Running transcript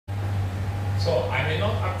So I may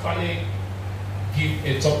not actually give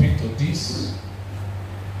a topic to this.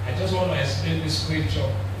 I just want to explain the scripture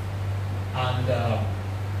and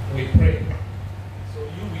we pray. So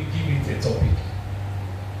you will give it a topic.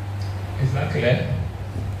 Is that clear?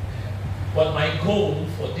 But my goal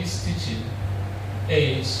for this teaching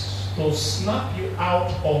is to snap you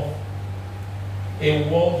out of a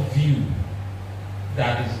worldview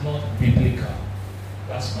that is not biblical.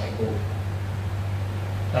 That's my goal.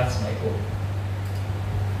 That's my goal.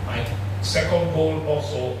 My second goal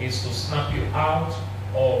also is to snap you out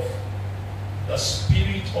of the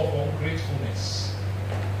spirit of ungratefulness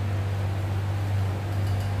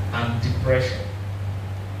and depression.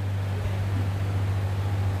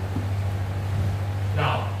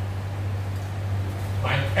 Now,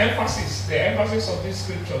 the emphasis of this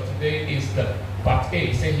scripture today is the part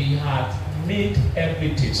A. Say he had made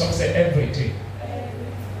everything. Some say everything.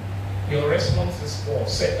 Your response is for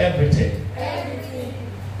say everything. Everything.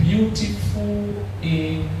 Beautiful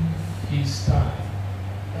in his time.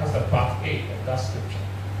 That's the part A of that scripture.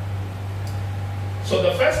 So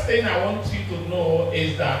the first thing I want you to know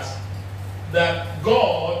is that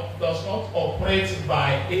God does not operate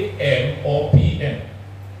by AM or PM.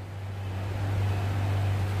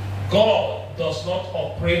 God does not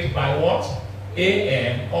operate by what?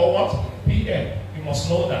 AM or what? PM. You must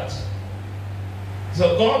know that.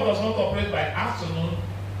 So God does not operate by afternoon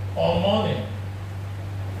or morning.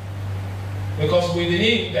 Because with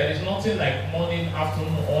him, there is nothing like morning,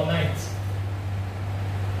 afternoon, or night.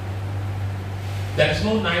 There is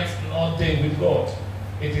no night nor day with God.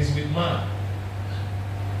 It is with man.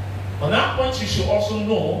 On that point, you should also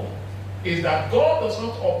know is that God does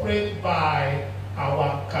not operate by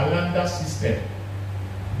our calendar system.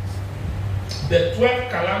 The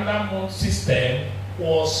 12 calendar month system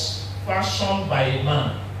was fashioned by a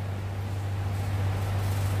man.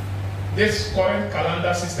 This current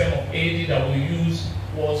calendar system of AD that we use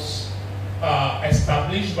was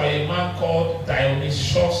established by a man called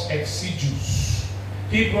Dionysius Exiguus.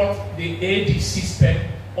 He brought the AD system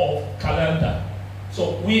of calendar.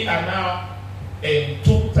 So we are now in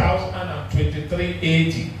 2023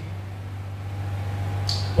 AD.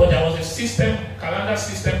 But there was a system, calendar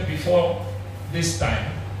system before this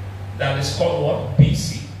time that is called what?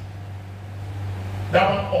 BC. That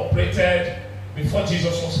one operated before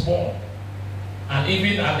Jesus was born. And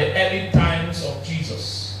even at the early times of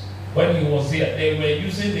Jesus, when he was here, they were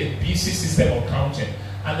using the BC system of counting.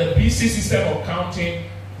 And the BC system of counting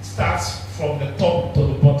starts from the top to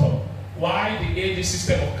the bottom. While the AD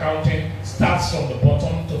system of counting starts from the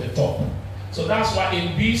bottom to the top. So that's why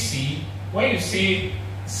in BC, when you see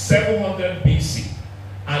 700 BC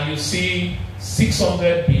and you see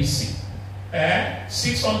 600 BC,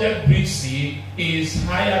 600 BC is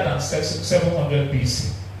higher than 700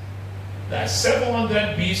 BC. That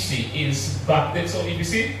 700 BC is backdated. So if you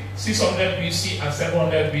see 600 BC and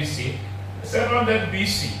 700 BC, 700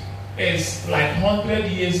 BC is like 100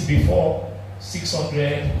 years before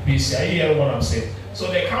 600 BC. Are you hearing what I'm saying?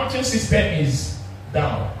 So the counting system is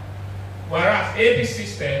down. Whereas AD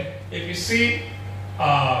system, if you see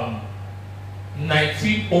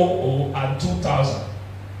 1900 and 2000,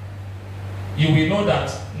 you will know that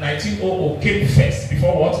 1900 came first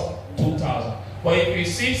before what? 2000. But if you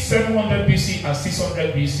see 700 BC and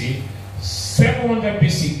 600 BC, 700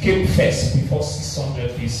 BC came first before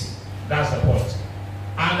 600 BC. That's the point.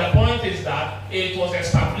 And the point is that it was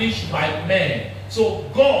established by men. So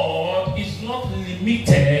God is not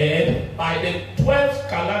limited by the 12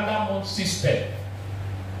 calendar month system.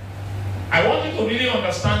 I want you to really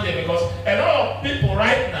understand it, because a lot of people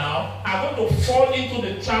right now are going to fall into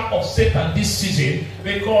the trap of Satan this season,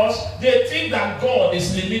 because they think that God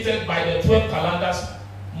is limited by the 12 calendar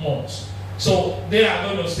months. So they are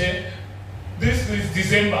going to say, this is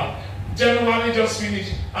December. January just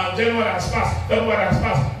finished. January has passed. February has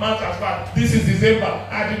passed. March has passed. This is December.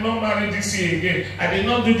 I did not marry this year again. I did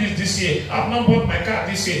not do this year. I have not bought my car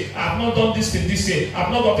this year. I have not done this thing this year. I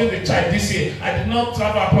have not gotten the child this year. I did not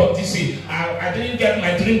travel abroad this year. I didn't get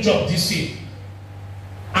my dream job this year.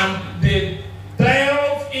 And they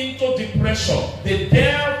delve into depression. They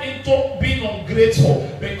delve into being ungrateful,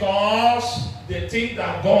 because they think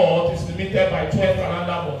that God is limited by 12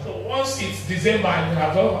 calendar months. So once it's December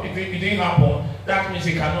and it didn't happen, that means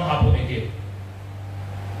it cannot happen again.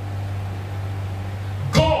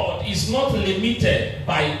 God is not limited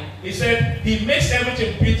by, he said, he makes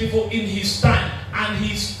everything beautiful in his time. And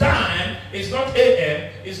his time is not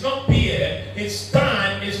AM, it's not PM, his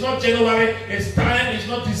time is not January, his time is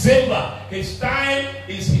not December. His time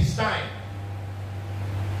is his time.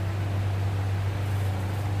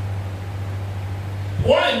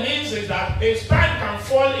 What it means is that a time can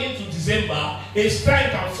fall into December, a time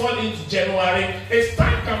can fall into January, a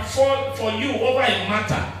time can fall for you over a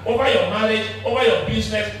matter, over your marriage, over your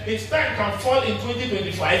business. A time can fall in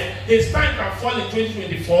 2025, a time can fall in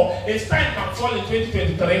 2024, a time can fall in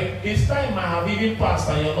 2023, a time might have even passed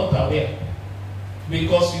and you're not aware.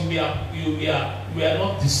 Because we are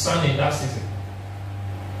not discerning that season.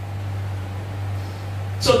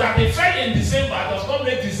 So that they fell in December does not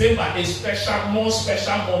make December a special, more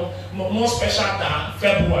special than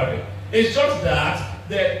February. It's just that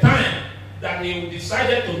the time that he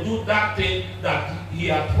decided to do that thing that he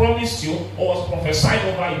had promised you or was prophesied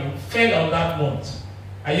over you fell on that month.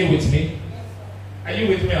 Are you with me? Are you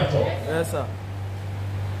with me at all? Yes, sir.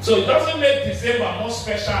 So it doesn't make December more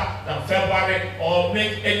special than February or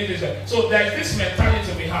make any December. So there's this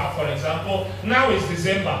mentality we have. For example, now is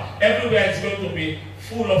December. Everywhere is going to be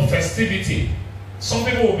full of festivity. Some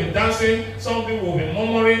people will be dancing, some people will be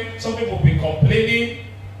murmuring, some people will be complaining.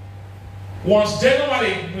 Once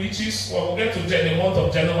January reaches, well, we'll get to the month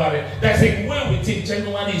of January, there's a way we think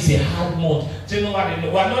January is a hard month. January, we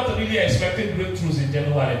are not really expecting breakthroughs in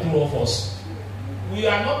January, two of us. We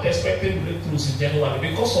are not expecting breakthroughs in January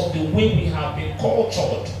because of the way we have been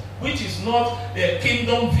cultured, which is not a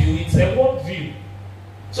kingdom view, it's a world view.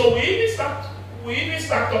 So we even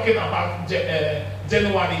start talking about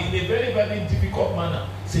January in a very, very difficult manner.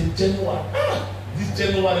 Say January, this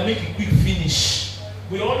January, make a quick finish.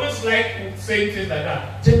 We always like saying things like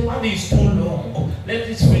that. January is too long. Let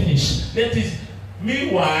it finish.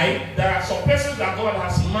 Meanwhile, there are some persons that God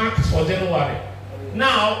has marked for January.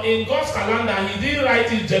 Now, in God's calendar, He didn't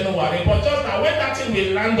write it January, but just that when that thing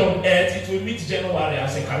will land on earth, it will meet January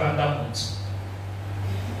as a calendar month.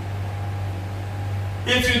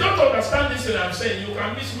 If you don't understand this thing I'm saying, you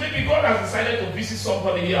can miss. Maybe God has decided to visit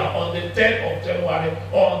somebody here on the 10th of January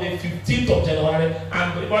or on the 15th of January,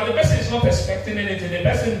 but the person is not expecting anything. The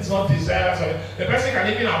person is not desirous of it. The person can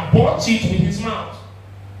even abort it with his mouth.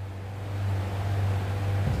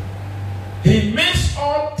 He makes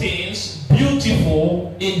all things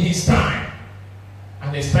beautiful in His time,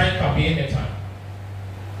 and His time can be any time.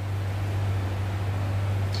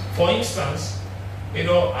 For instance, you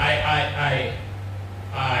know,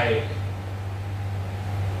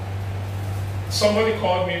 somebody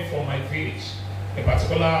called me from my village, a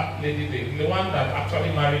particular lady, the one that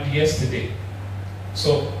actually married yesterday.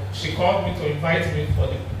 So she called me to invite me for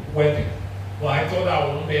the wedding. Well, I told her I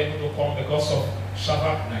wouldn't be able to come because of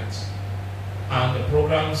Shabbat night and the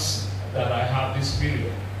programs that I have this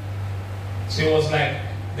period. She was like,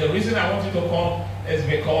 the reason I want you to come is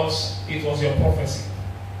because it was your prophecy.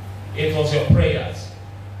 It was your prayers.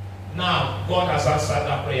 Now, God has answered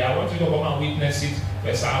that prayer. I want you to come and witness it.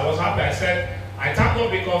 But I was happy. I said, I thank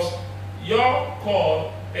God because your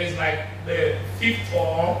call is like the 5th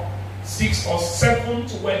or 6th or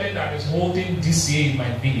 7th wedding that is holding this year in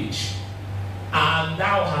my village. And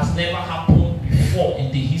that has never happened before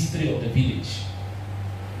in the history of the village.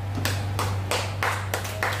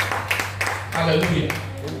 Hallelujah.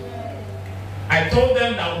 I told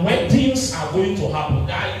them that weddings are going to happen.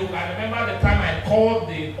 That you can remember the time I called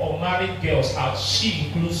the unmarried girls out, she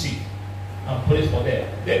inclusive, and prayed for them.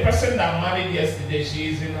 The person that married yesterday,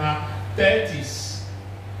 she is in her 30s.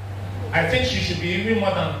 I think she should be even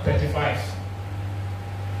more than 35.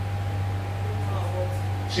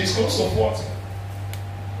 She's close to 40.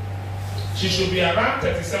 She should be around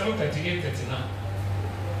 37, 38, 39.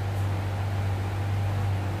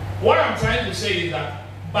 What I'm trying to say is that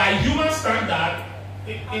by human standard,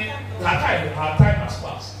 her time has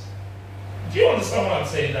passed. Do you understand what I'm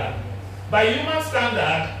saying? That by human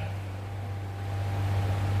standard,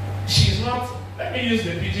 she's not. Let me use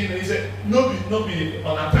the pidgin. He said, nobody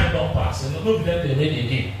on her time don't pass. Nobody let the rain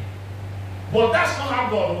again. But that's not how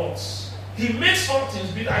God works. He makes all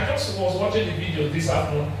things better. I just was watching the video this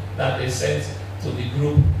afternoon that they sent to the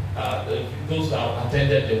group, those that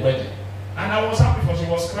attended the wedding. And I was happy for she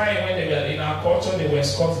was crying when they were in our culture. They were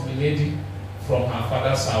escorting the lady from her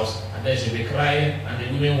father's house, and then she'll be crying, and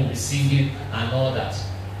the women will be singing and all that.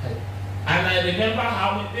 And I remember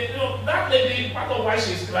how that lady, part of why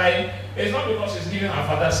she's crying is not because she's leaving her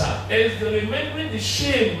father's house. It's the remembering the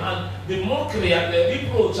shame and the mockery and the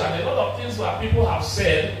reproach and a lot of things that people have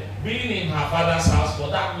said being in her father's house for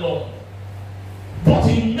that long. But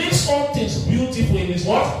He makes all things beautiful in His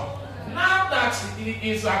what? Now that it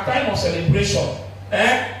is a time of celebration,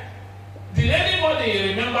 did anybody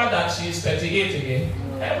remember that she is 38 again?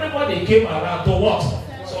 Everybody came around to what?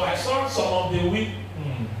 So I saw some of the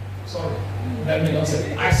let me not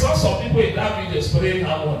say. I saw some people in that video spraying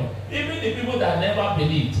harmony. Even the people that never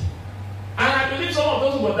believed. And I believe some of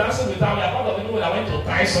those who were dancing with her were part of the people that went to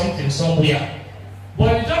tie something somewhere.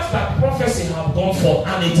 But it's just that prophecy have gone forth,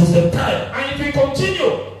 and it is the time, and it will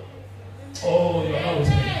continue. Oh, you are not with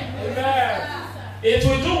me. Amen. It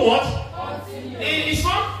will do what? It's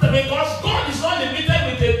not because God is not limited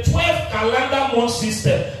with a 12 calendar month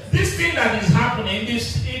system. This thing that is happening,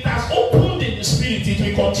 it has opened in the spirit. It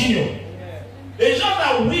will continue. It's just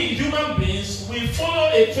that we human beings we follow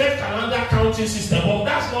a 12 calendar counting system, but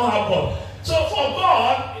that's not how God. So for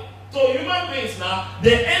God, to human beings now,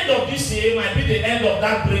 the end of this year might be the end of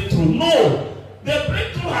that breakthrough. No, the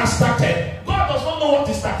breakthrough has started. God does not know what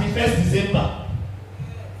is 31st December.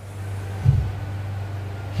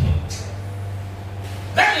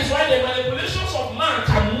 That is why the manipulations of man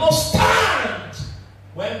cannot stand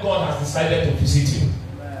when God has decided to visit you.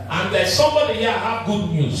 And there's somebody here have good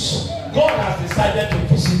news. God has decided to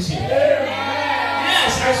visit you.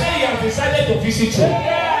 Yes, I say He has decided to visit you.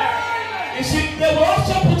 You see, they will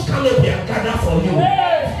also put canopy and gather for you.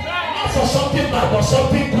 Not for something bad, but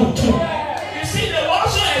something good too. You see, they will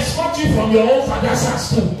also escort you from your own father's house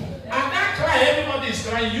too. And that cry, everybody is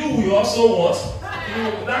crying, you will also what?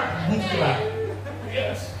 You, that good cry.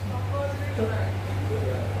 Yes.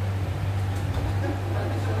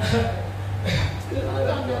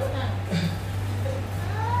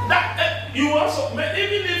 That you also,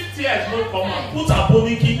 even if tears don't come out, put a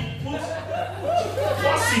boniki, put it.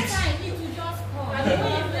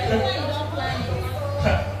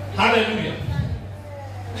 Hallelujah.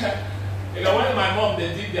 You know, when my mom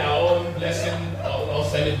they did their own blessing or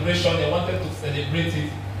celebration, they wanted to celebrate it.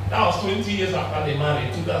 That was 20 years after they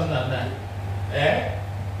married, 2009.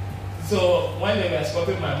 So when they were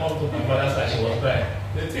escorting my mom to my mother's side, she was crying.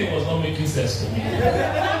 The thing was not making sense to me.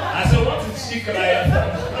 I said, what is she crying for?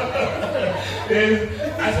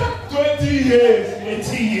 I said, 20 years,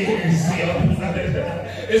 20 years.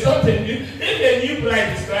 It's not a new. If a new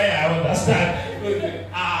bride is crying, I understand.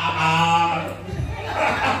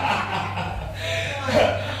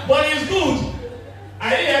 But it's good.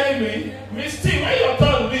 Are you hearing me? Miss T, when your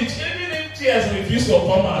turn reach, even if tears refuse to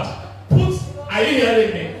come out, are you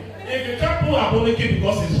hearing me? If you can't put aboniki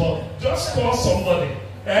because it's hot, just call somebody.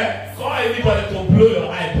 Call anybody to blow your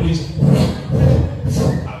eye, please.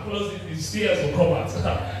 And close it, the tears will come out.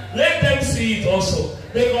 Let them see it also.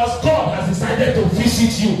 Because God has decided to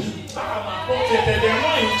visit you. They are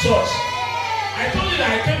not in church. I told you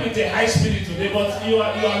that I came with a high spirit today, but you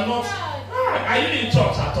are not. Are you in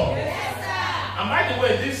church at all? And by the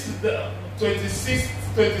way, this is the 26,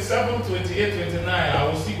 27, 28, 29. I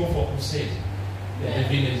will still go for crusade. The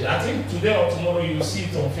village. I think today or tomorrow you will see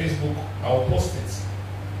it on Facebook. I will post it.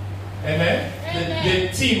 Amen.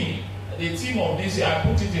 The team of this year, I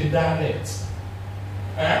put it in dialect.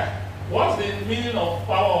 What's the meaning of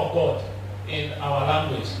power of God in our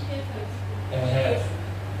language?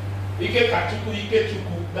 Ike kachuku, Ike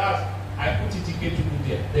chuku. That I put it Ike chuku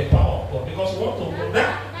there. The power of God, because what of God?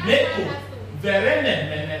 That neko verene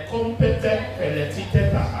mene compete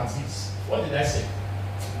peletite aziz. What did I say?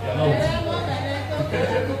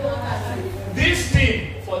 This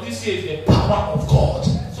thing for this year is the power of God.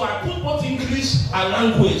 So I put both English and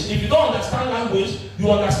language. If you don't understand language,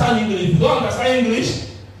 you understand English. If you don't understand English,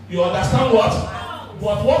 you understand what?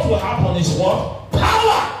 But what will happen is what?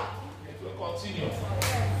 Power! It will continue.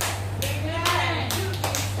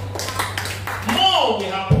 More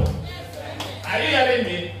will happen. Are you hearing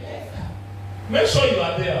me? Make sure you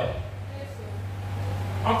are there.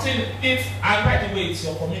 Until it's, and by the way, it's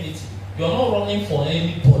your community. You're not running for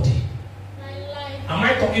anybody. Am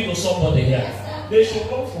I talking to somebody here? Yes, they should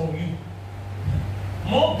run from you.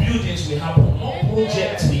 More buildings will happen. More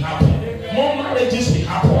projects will happen. More marriages will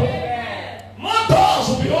happen. More doors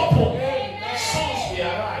will be open. Sons will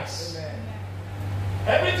arise.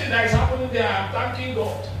 Everything that is happening there, I'm thanking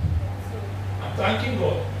God. I'm thanking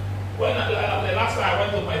God. When the last time I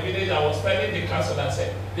went to my village, I was telling the council that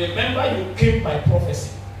said, remember you came by prophecy.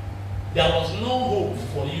 There was no hope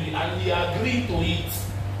for you, and he agreed to it.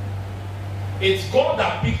 It's God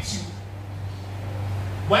that picked you.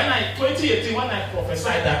 2018, when I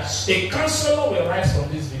prophesied that a counselor will rise from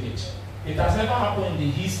this village, it has never happened in the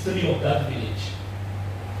history of that village.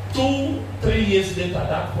 2-3 years later,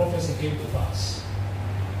 that prophecy came to pass.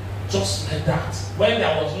 Just like that. When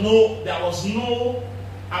there was no.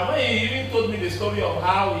 And when he even told me the story of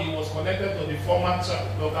how he was connected to the former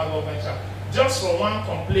local government church, just from one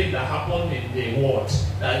complaint that happened in the ward,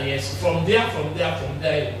 that yes, from there,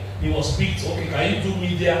 he was picked. Okay, can you do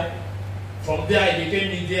media? From there, he became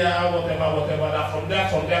media, whatever. That from there.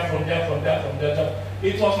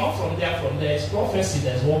 It was not from there. It's prophecy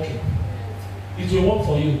that's working. It will work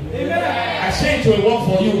for you. Amen. I say it will work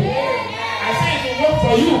for you. Amen. I say it will work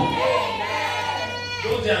for you.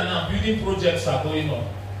 Those there now building projects are going on.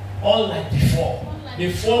 All like before.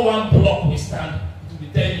 Before one block will stand, it will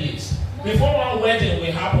be 10 years. Before one wedding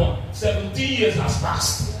will happen, 17 years has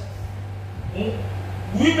passed.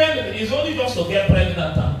 Women, it's only just to get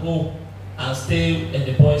pregnant and go and stay in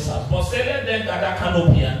the boys' house. But say let them gather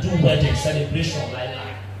canopy and do wedding celebration like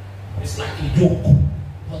that. It's like a joke.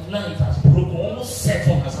 But now it has broken. Almost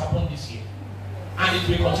 7 has happened this year. And it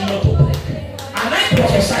will continue to break. And I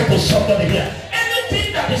prophesy to somebody here.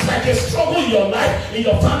 Anything that is like a struggle in your life, in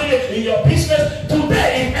your family, in your business,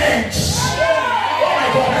 today it ends. Oh my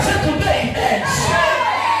God, I said today it ends.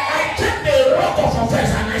 I take the rock of offense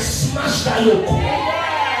and I smash that yoke.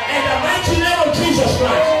 In the mighty name of Jesus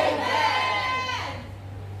Christ.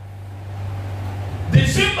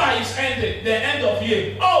 December is ended, the end of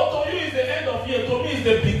year. Oh, to you is the end of year. To me is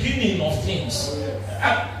the beginning of things.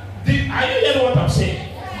 Are you hearing what I'm saying?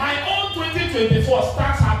 My own 2024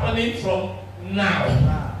 starts happening from now.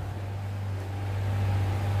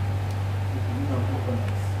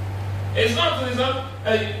 It's not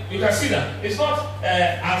you can see that. It's not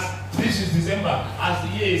as this is December, as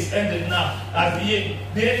the year is ended now. As the year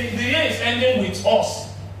is ending with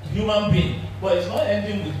us, human being, but it's not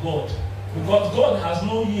ending with God. Because God has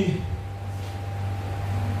no year.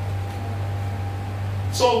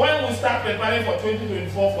 So when we start preparing for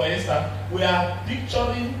 2024, for instance, we are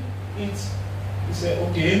picturing it. We say,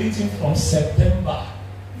 okay, anything from September,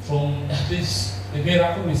 from at least the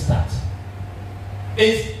miracle will start.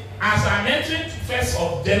 It's, as I'm entering 1st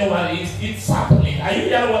of January, it's happening. Are you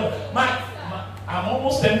hearing what? I'm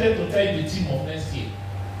almost tempted to tell you the theme of next year.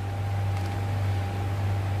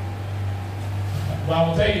 But I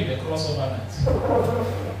will tell you the crossover night.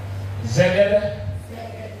 Zegede.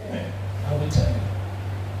 I will tell you.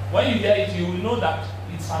 When you hear it, you will know that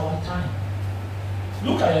it's our time.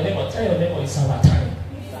 Look at your neighbor. Tell your neighbor it's our time.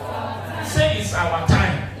 It's our time. Say it's our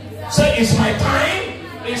time. Say it's my time.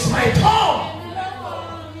 It's my turn.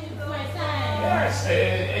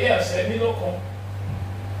 Yes, Emiloko.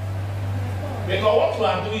 Because what we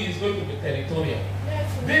are doing is going to be territorial.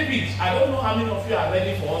 David, I don't know how many of you are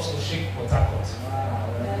ready for us to shake Port Harcourt.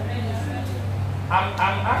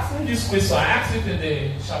 I'm asking this question. I asked it in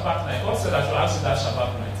the Shabbat night. God said I should ask it that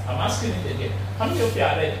Shabbat night. I'm asking it again. How many of you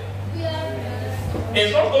are ready?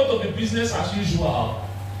 It's not going to be business as usual.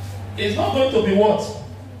 It's not going to be what?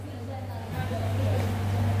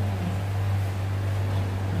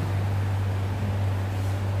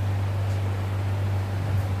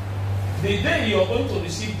 The day you are going to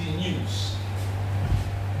receive the news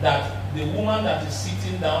that the woman that is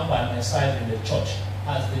sitting down by my side in the church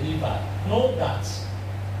has delivered, know that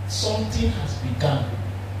something has begun.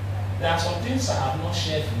 There are some things I have not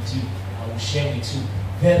shared with you. I will share with you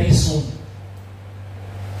very soon.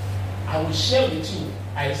 I will share with you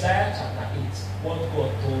Isaiah chapter 8, what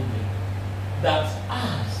God told me. That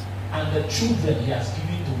us and the children He has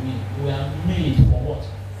given to me were made for what?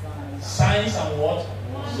 Signs and what?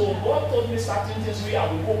 So God told me certain things we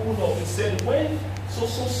have opened up. He said, when so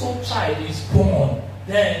child is born,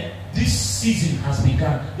 then this season has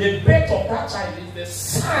begun. The birth of that child is the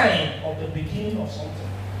sign of the beginning of something.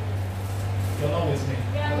 You're not with me?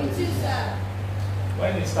 Yeah, with you, sir.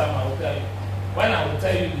 When it's time, I will tell you. When I will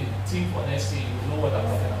tell you the thing for next year, you will know what I'm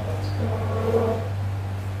talking about.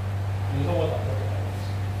 You know what I'm talking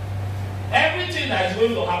about. Everything that is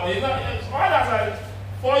going to happen, it's not,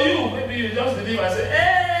 for you, maybe you just believe and say,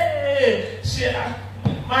 hey,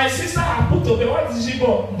 my sister has put to bed. What is she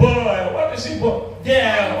born? Boy, what is she born?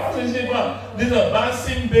 Yeah, what is she born? This is a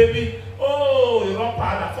bouncing baby. Oh, you're not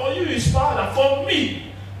powder. For you, it's powder. For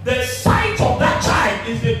me, the sight of that child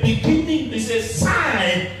is the beginning, is a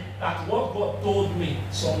sign that what God told me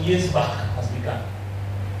some years back has begun.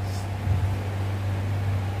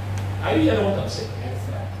 Are you hearing what I'm saying?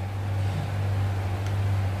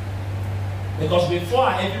 Because before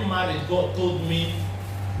I even married, God told me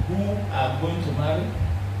who I'm going to marry.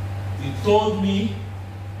 He told me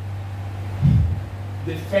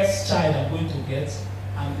the first child I'm going to get,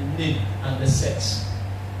 and the name and the sex.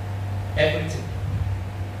 Everything.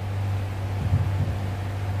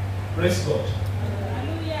 Praise God.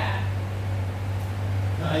 Hallelujah.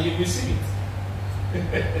 Now you will see it.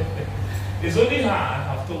 It's only her I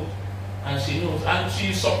have told. And she knows. And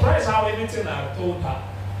she's surprised how everything I've told her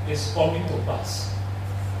is coming to pass.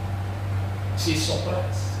 She's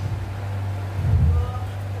surprised.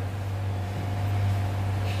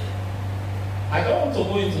 I don't want to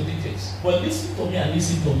go into details, but listen to me and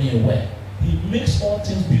listen to me well. He makes all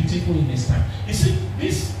things beautiful in His time. You see,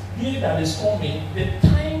 this year that is coming, the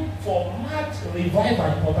time for mad revival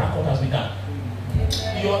in Port Harcourt has begun.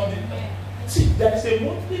 see, there is a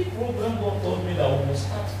monthly program God told me that we will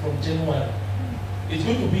start from January. It's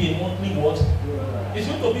going to be a monthly what? It's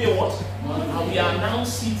going to be a what? And we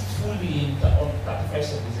announce it fully on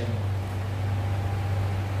 31st of December.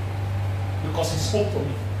 Because he spoke to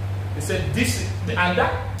me. He said, this and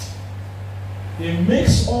that. He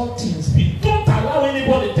makes all things be. Don't allow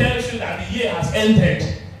anybody to tell you that the year has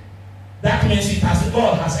ended. That means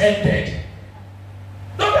God has ended.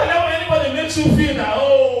 Don't allow anybody makes you feel that,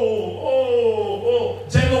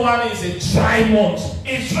 January is a dry month.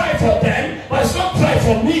 It's dry for them, but it's not dry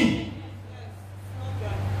for me.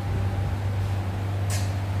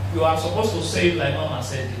 You are supposed to say it like Mama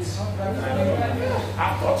said it.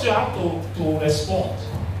 I thought you have to respond.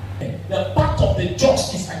 The path of the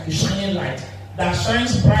just is like a shining light that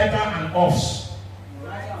shines brighter and offs.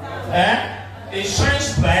 It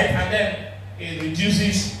shines bright and then it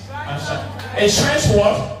reduces and shines. It shines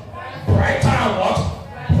what? Brighter and what?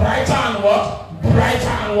 Brighter and what? Brighter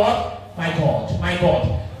and what? My God, my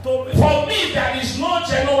God. For me, there is no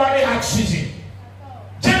January hard season.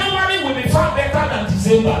 January will be far better than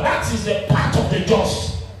December. That is the part of the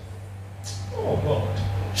just. Oh God.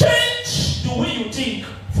 Change the way you think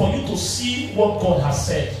for you to see what God has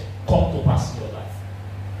said come to pass in your life.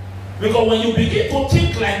 Because when you begin to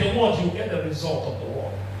think like the word, you get the result of the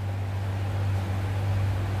word.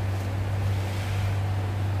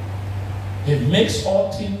 He makes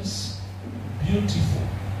all things beautiful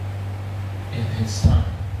in His time.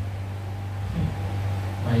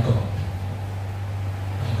 My God.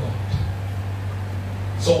 My God.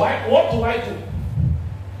 So what do I do?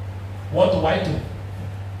 What do I do?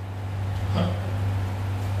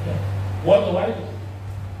 What do I do?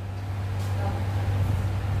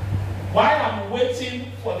 While I'm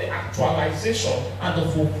waiting for the actualization and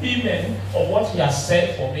the fulfillment of what He has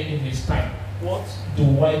said for me in His time, what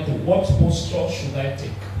do I do? What posture should I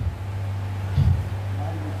take?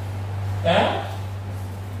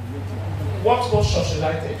 What posture should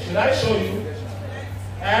I take? Should I show you?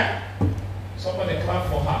 Somebody clap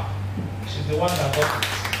for her. She's the one that got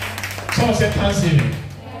it. Someone say thanksgiving.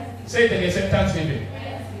 Say it again, say thanksgiving.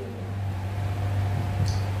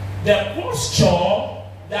 The posture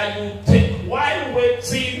that you take while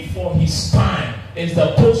waiting for His time is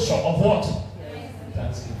the posture of what?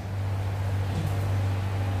 Thanksgiving.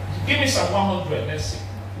 Give me Psalm 100, let's see.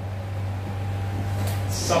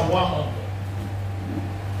 Psalm 100.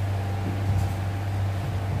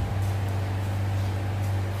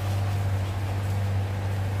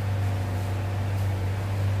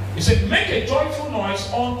 He said, make a joyful noise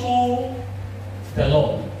unto the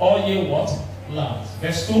Lord. All ye what? Lands.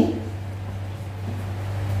 Verse 2.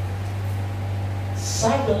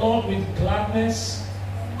 Serve the Lord with gladness.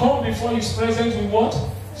 Come before His presence with what?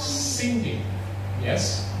 Singing.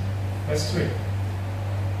 Yes. Verse 3.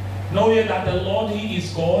 Know ye that the Lord, He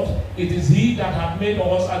is God. It is He that hath made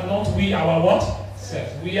us, and not we our what?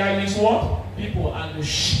 Self. We are His what? People, and the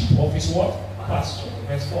sheep of His what? Pasture.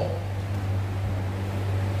 Verse 4.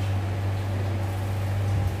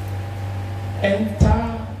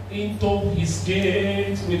 Enter into His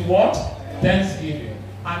gates with what? Thanksgiving.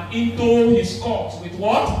 And into His courts with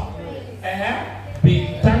what?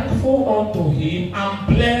 Be thankful unto Him and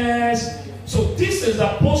bless. So this is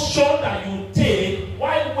a posture that you take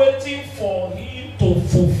while waiting for Him to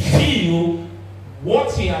fulfill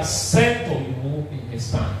what He has said to you in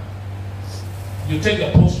His time. You take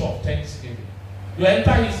the posture of thanksgiving. You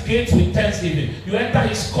enter His gates with thanksgiving. You enter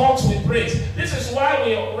His courts with praise. This is why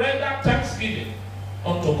we render thanksgiving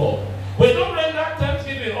unto God. We don't render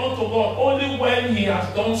thanksgiving unto God only when He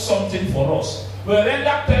has done something for us. We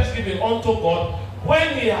render thanksgiving unto God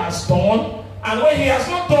when He has done and when He has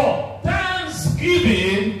not done.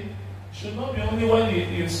 Thanksgiving should not be only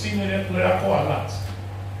when you see miracle alert.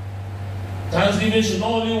 Thanksgiving should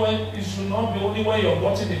not be only when you're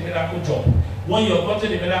getting the miracle job, when you're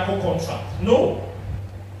getting the miracle contract. No.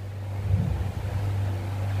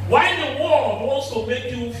 Why the world wants to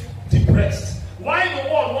make you depressed? Why the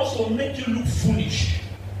world wants to make you look foolish?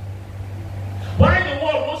 Why the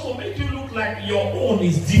world wants to make you look like your own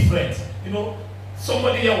is different? You know,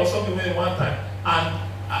 somebody here was talking to me one time, and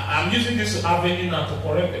I'm using this avenue now to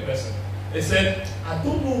correct the person. They said, I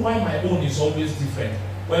don't know why my own is always different.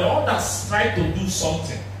 When others try to do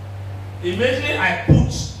something, immediately I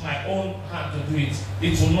put my own hand to do it.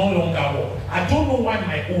 It will no longer work. I don't know why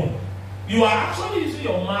my own. You are actually using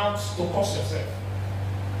your mouth to curse yourself.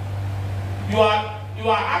 You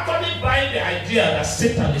are actually buying the idea that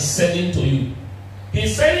Satan is selling to you.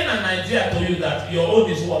 He's selling an idea to you that your own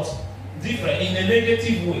is what? Different, in a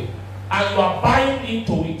negative way. And you are buying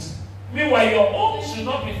into it. Meanwhile, your own should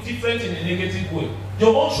not be different in a negative way.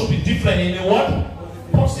 Your own should be different in a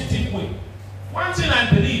what? Positive way. One thing I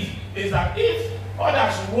believe is that if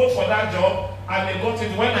others vote for that job and they got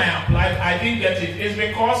it when I applied, I didn't get it, it's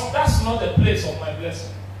because that's not the place of my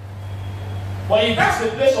blessing. But if that's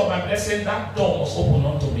the place of my blessing, that door must open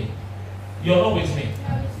unto me. You're not with me.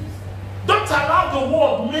 Don't allow the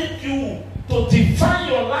world make you to define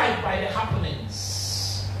your life by the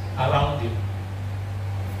happenings around you.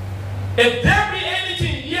 If there be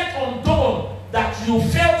anything yet undone that you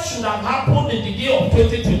felt should have happened in the year of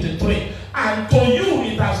 2023, and to you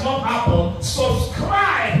it has not happened,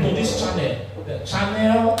 subscribe to this channel, the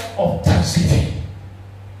channel of thanksgiving.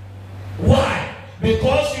 Why?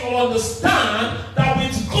 Because you understand that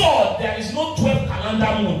with God there is no 12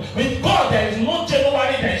 calendar moon. With God there is no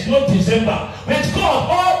January, there is no December. With God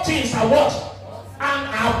all things are what? And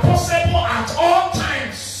are possible at all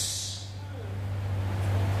times.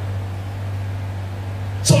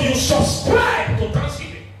 So you subscribe to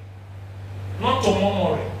thanksgiving, not to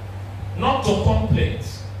murmuring, not to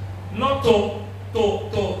complaints, not to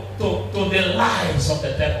the lies of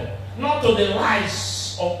the devil, not to the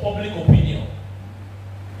lies of public opinion.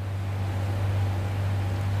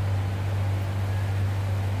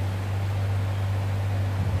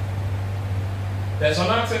 There's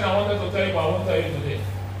another thing I wanted to tell you, but I won't tell you today.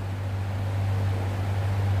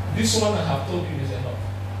 This one I have told you is enough.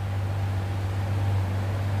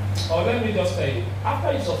 Or let me just tell you,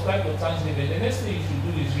 after you subscribe to Thanksgiving, the next thing you should do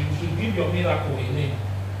is you should give your miracle a name.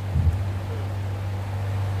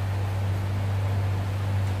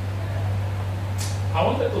 I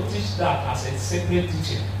wanted to teach that as a separate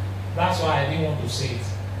teaching. That's why I didn't want to say it.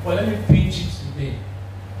 But let me preach it today.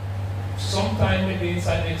 Sometime maybe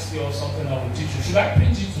inside next year or something I will teach you. Should I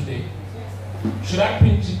preach it today? Should I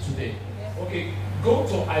preach it today? Okay, go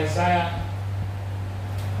to Isaiah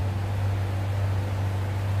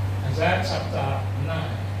chapter 9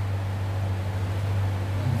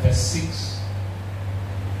 and verse 6.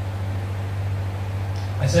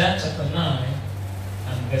 Isaiah chapter 9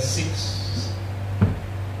 and verse 6.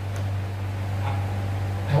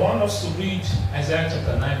 I want us to read Isaiah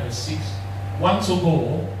chapter 9 verse 6. 1 to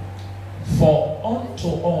go. For unto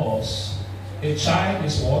us a child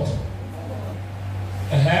is what?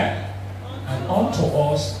 And unto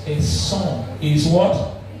us a son is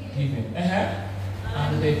what? Given.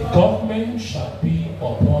 And the government shall be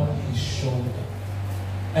upon his shoulder.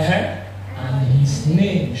 And his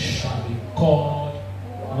name shall be called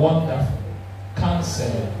Wonderful,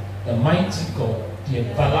 Counselor, the Mighty God, the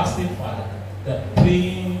Everlasting Father, the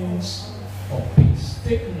Prince of Peace.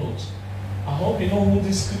 Take note. I hope you know who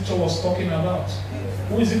this scripture was talking about.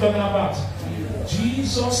 Who is it talking about?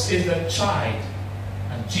 Jesus is the child,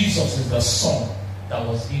 and Jesus is the son that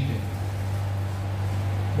was given.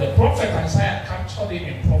 The prophet Isaiah captured him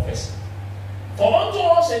in prophecy. For unto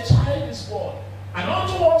us a child is born, and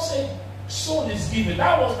unto us a son is given.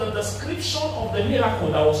 That was the description of the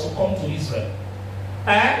miracle that was to come to Israel.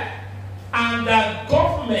 And the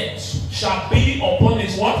government shall be upon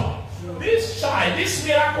his what? This child, this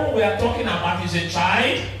miracle we are talking about is a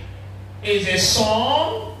child, is a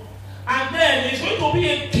son, and then he's going to be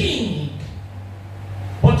a king.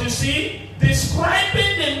 But you see,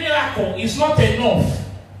 describing the miracle is not enough.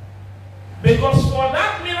 Because for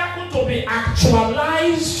that miracle to be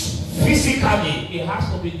actualized physically, it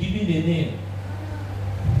has to be given a name.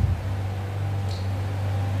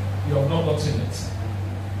 You have not gotten it.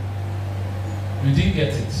 You didn't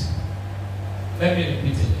get it. Let me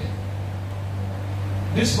repeat it again.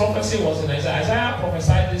 This prophecy was in Isaiah. Isaiah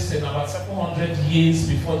prophesied this thing about 700 years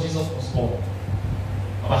before Jesus was born.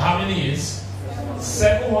 About how many years?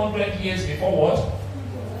 700 years before what?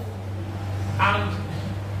 And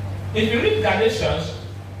if you read Galatians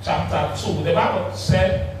chapter 2, the Bible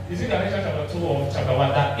said, is it Galatians chapter 2 or chapter 1?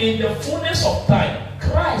 That in the fullness of time,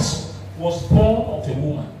 Christ was born of a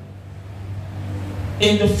woman.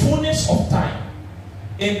 In the fullness of time.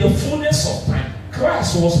 In the fullness of time,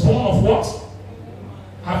 Christ was born of what?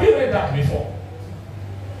 Have you read that before?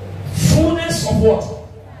 Fullness of what?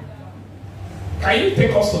 Can you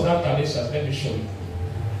take us to that Galatians? Let me show you.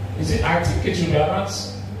 Is it? I think it should be around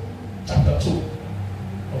chapter 2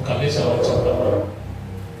 of Galatians or chapter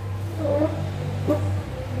 1.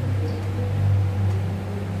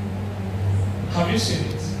 Have you seen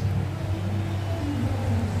it?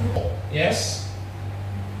 Yes?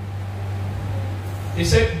 He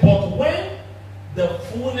said, but when the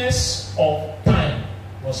fullness of time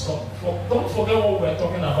was come. Don't forget what we were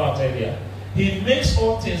talking about earlier. He makes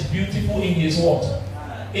all things beautiful in his what?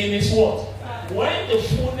 In his what? When the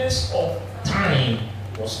fullness of time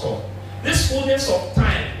was come. This fullness of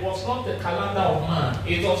time time was not the calendar of man.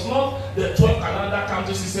 It was not the 12 calendar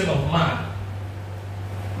counting system of man.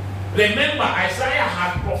 Remember, Isaiah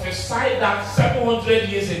had prophesied that 700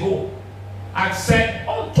 years ago and said,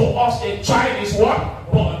 unto us a child is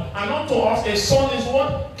what? Born. And unto us a son is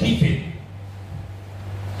what? Given.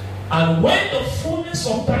 And when the fullness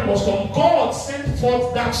of time was come, God sent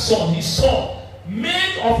forth that son, his son,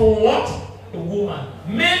 made of what? A woman.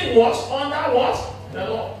 Made was under what? The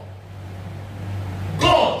Lord.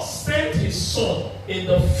 God sent his son in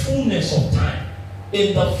the fullness of time.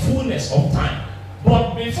 In the fullness of time.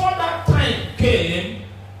 But before that time came,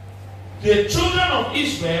 the children of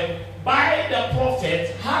Israel, by the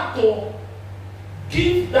prophet, had to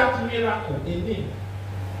give that miracle a name.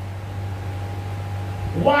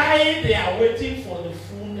 Why they are waiting for the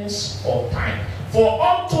fullness of time. For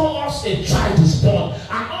unto us a child is born,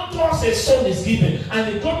 and unto us a son is given,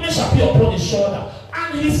 and the government shall be upon his shoulder.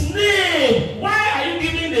 And his name, why are you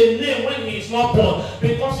giving the name when he is not born?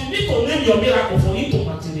 Because you need to name your miracle for it to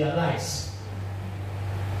materialize.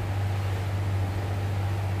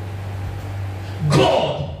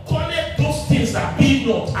 God called those things that be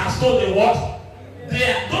not as though they what?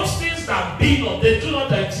 They are those things that be not, they do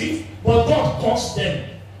not exist, but God calls them.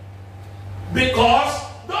 Because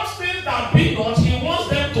those things that be not, he wants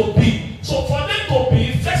them to be. So for them to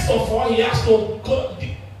be, first of all, he has to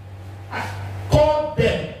call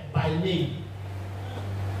them by name.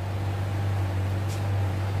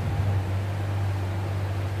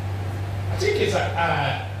 I think it's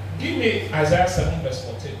give me Isaiah 7 verse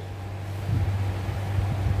 14.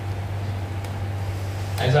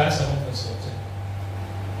 Isaiah 7 verse 14.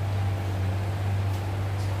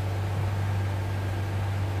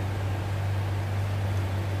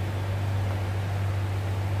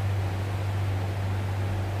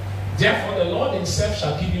 Therefore the Lord himself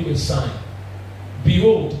shall give you a sign.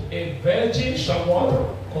 Behold, a virgin shall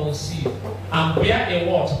what? Conceive, and bear a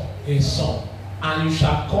what? A son. And you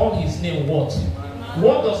shall call his name what?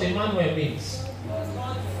 What does Emmanuel mean?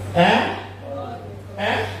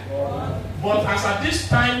 But as at this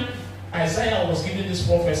time Isaiah was giving this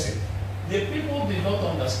prophecy, the people did not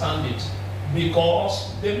understand it,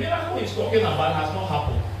 because the miracle he's talking about has not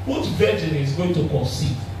happened. Which virgin is going to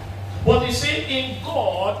conceive? But he said, in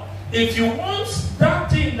God, if you want that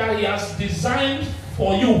thing that he has designed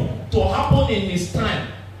for you to happen in his time,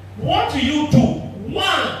 what do?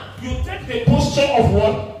 One, you take the posture of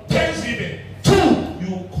what? Thanksgiving. Two,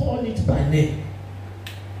 you call it by name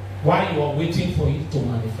while you are waiting for it to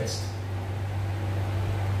manifest.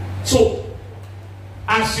 So,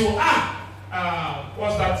 as you are,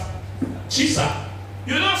 what's that? Chisa.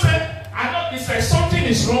 You don't say, it's like something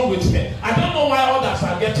is wrong with me. I don't know why others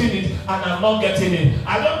are getting it and I'm not getting it.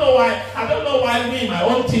 I don't know why me, my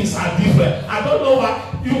own things are different. I don't know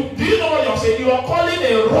why. Do you know what you're saying? You are calling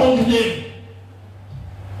a wrong name.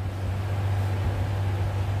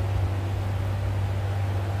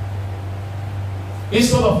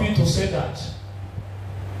 Instead of you to say that,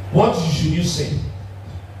 what should you say?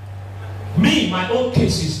 Me, my own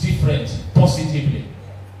case is different, positively.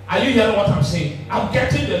 Are you hearing what I'm saying? I'm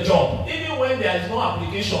getting the job. Even when there is no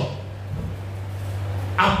application,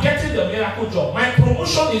 I'm getting the miracle job. My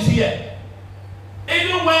promotion is here.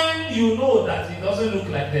 Even when you know that it doesn't look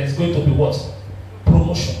like there's going to be what?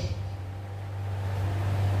 Promotion.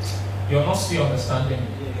 You're not still understanding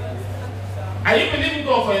me. Are you believing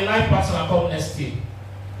God for a life partner come next year?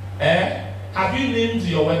 Have you named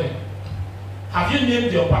your wedding? Have you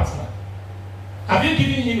named your partner? Have you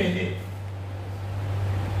given him a name?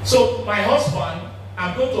 So my husband,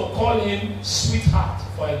 I'm going to call him sweetheart,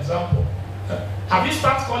 for example. Have you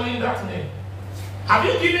started calling that name? Have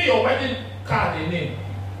you given your wedding card a name?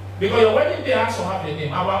 Because your wedding day has to have a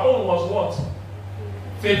name. Our own was what?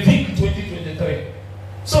 Fevik 2023.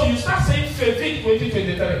 So you start saying Fevik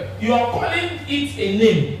 2023. You are calling it a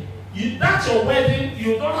name. That's your wedding.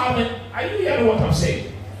 You don't have it. Are you hearing what I'm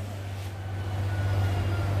saying?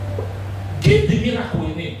 Give the miracle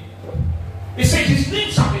a name. He said his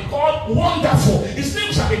name shall be called Wonderful. His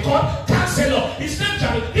name shall be called Counselor. His name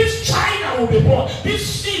shall be, this child that will be born, this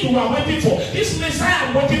seed we are waiting for, this Messiah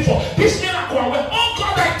I'm waiting for, this miracle I'm waiting for. Oh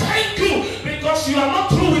God, I thank you because you are not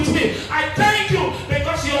through with me. I thank you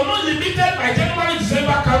because you are not limited by January,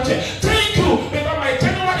 December counting. Thank you because my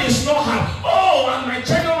January is not hard. Oh, and my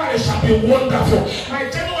January shall be wonderful. My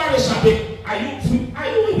January shall be. Are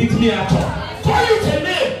you with me at all? Call it a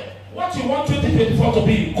name. What you want 2024 to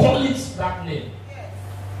be, call it that name.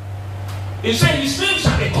 He said his name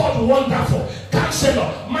shall be called Wonderful,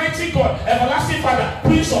 Counselor, Mighty God, Everlasting Father,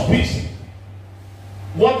 Prince of Peace.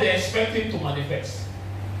 What they expect him to manifest.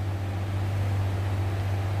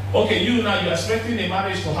 Okay, you now you're expecting a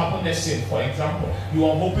marriage to happen next year, for example. You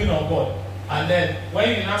are hoping on God. And then when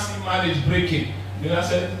you now see marriage breaking, you now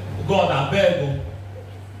say, God, I beg you.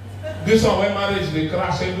 This one when marriage they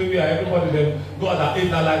crash everywhere, everybody them, God, I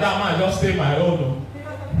beg now like that man just stay my own.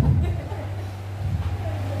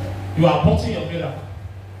 You are aborting your miracle.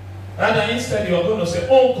 Rather instead you are going to say,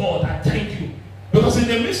 oh God, I thank you. Because in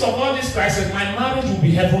the midst of all this crisis, my marriage will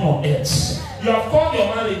be heaven on earth. You have called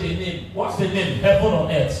your marriage a name. What's the name? Heaven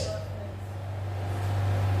on earth.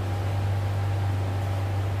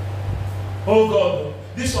 Oh God,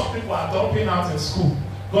 this one people are dropping out in school.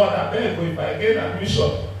 God, I beg you, if I get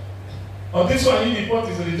admission. Or this one in the report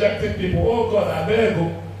is rejecting people. Oh God, I beg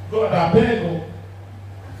you. God, I beg you.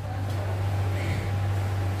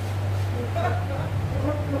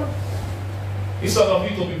 Instead of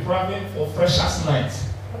you to be praying for Freshers Night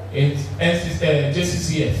in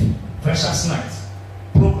JCCF, Freshers Night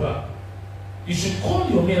program, you should call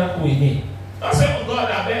your miracle in name. Don't say, oh God,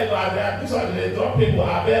 I beg you, this one they drop people,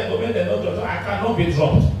 I beg you, when they don't drop, I cannot be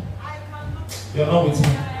dropped. You're not with me.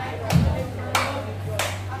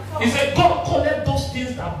 He said, God collect those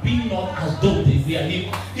things that be not as though they were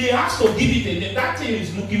him. He has to give it a name. That thing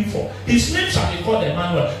he's looking for. His name shall be called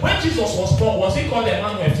Emmanuel. When Jesus was born, was he called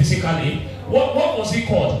Emmanuel physically? What was he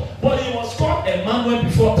called? But he was called Emmanuel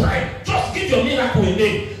before time. Just give your miracle a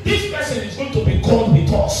name. This person is going to be called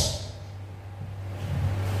with us.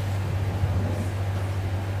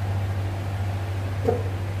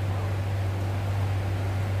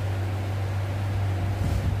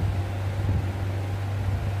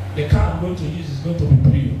 The car I'm going to use is going to be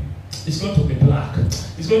blue. It's going to be black.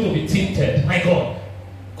 It's going to be tinted. My God.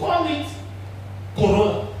 Call it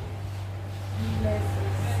Corolla.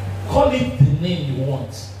 Call it the name you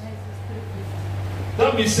want.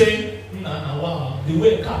 Don't be saying, nah, wow, the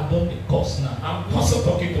way car don't cost now. I'm also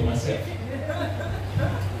talking to myself.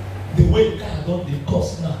 The way car don't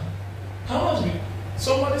cost now. How much will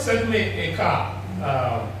somebody sent me a car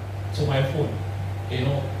to my phone,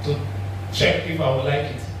 to check if I would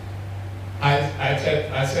like it. I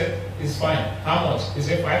checked, I said, it's fine. How much? He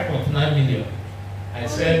said 5.9 million. I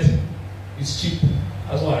said, it's cheap.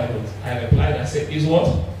 That's what I wrote. I replied, I said, it's what?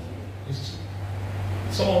 It's cheap.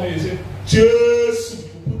 Some of you say, Jesus,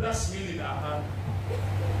 you put that smell in our hand.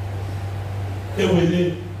 They will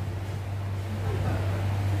live.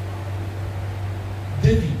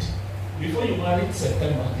 David, before you married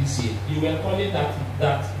September this year, you were calling that.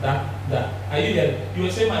 Are you there? You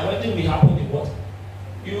were saying my wedding will happen in what?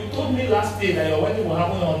 You told me last day that your wedding will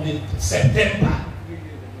happen on the September.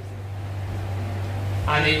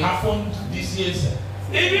 And it happened this year.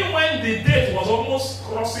 Even when the date was almost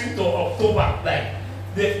crossing to October, like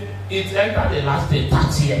it entered the last day,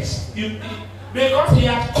 30 years. Because he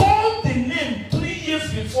had called the name 3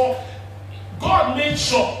 years before. God made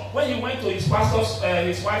sure when he went to his wife's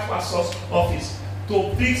pastor's office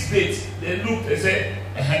to fix dates. They looked, they said,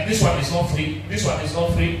 this one is not free, this one is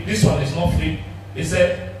not free, this one is not free. He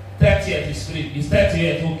said, 30th is free. Is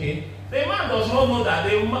 30th okay? The man does not know that.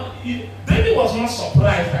 David was not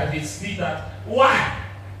surprised that he did that. Why?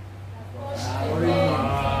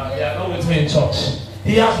 They are not with me in church.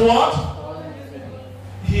 He has what?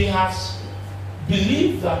 He has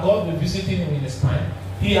believed that God will visit him in his time.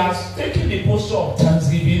 He has taken the posture of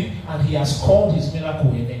thanksgiving and he has called his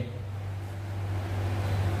miracle a name.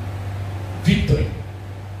 Victory.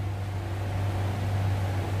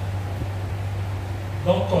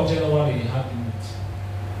 Don't call January a happy month.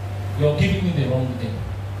 You're giving me the wrong name.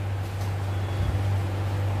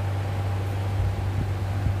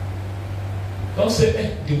 Don't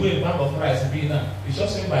say, the way a bag of rice be now. It's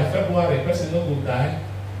just saying by February, a person not will die.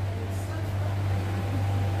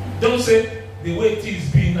 Don't say, the way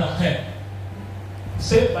things be now.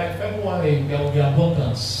 Say by February, there will be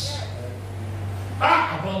abundance.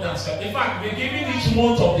 Abundance. In fact, we're giving each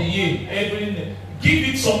month of the year, give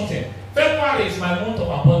it something. February is my month of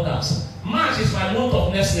abundance. March is my month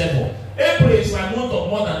of next level. April is my month of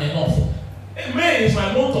more than enough. May is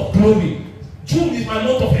my month of glory. June is my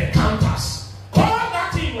month of encounters. Call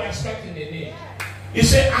that thing you are expecting a name. He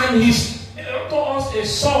said, and unto us a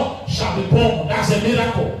son shall be born. That's a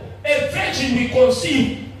miracle. A virgin will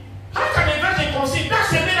conceive. How can a virgin conceive?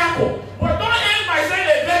 That's a miracle. But don't end by saying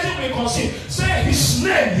a virgin will conceive. Say his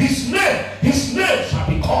name shall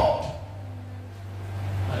be called.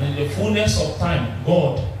 And in the fullness of time,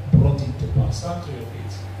 God brought it to pass. Stand to your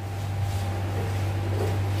feet.